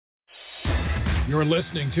You're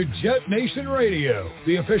listening to Jet Nation Radio,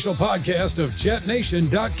 the official podcast of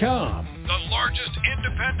JetNation.com, the largest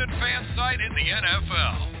independent fan site in the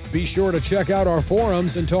NFL. Be sure to check out our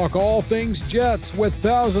forums and talk all things Jets with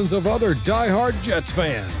thousands of other diehard Jets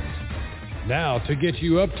fans. Now, to get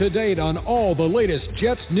you up to date on all the latest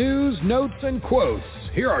Jets news, notes, and quotes,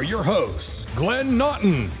 here are your hosts, Glenn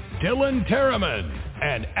Naughton, Dylan Terriman,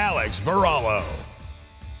 and Alex Varallo.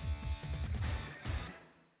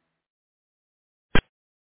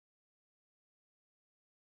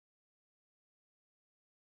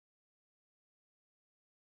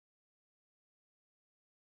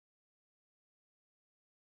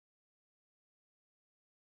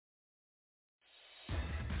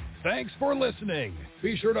 Thanks for listening.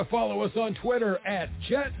 Be sure to follow us on Twitter at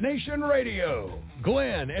Jet Nation Radio.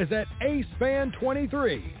 Glenn is at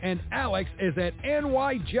AceFan23 and Alex is at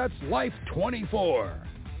NYJetsLife24.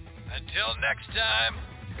 Until next time,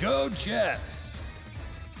 go Jets!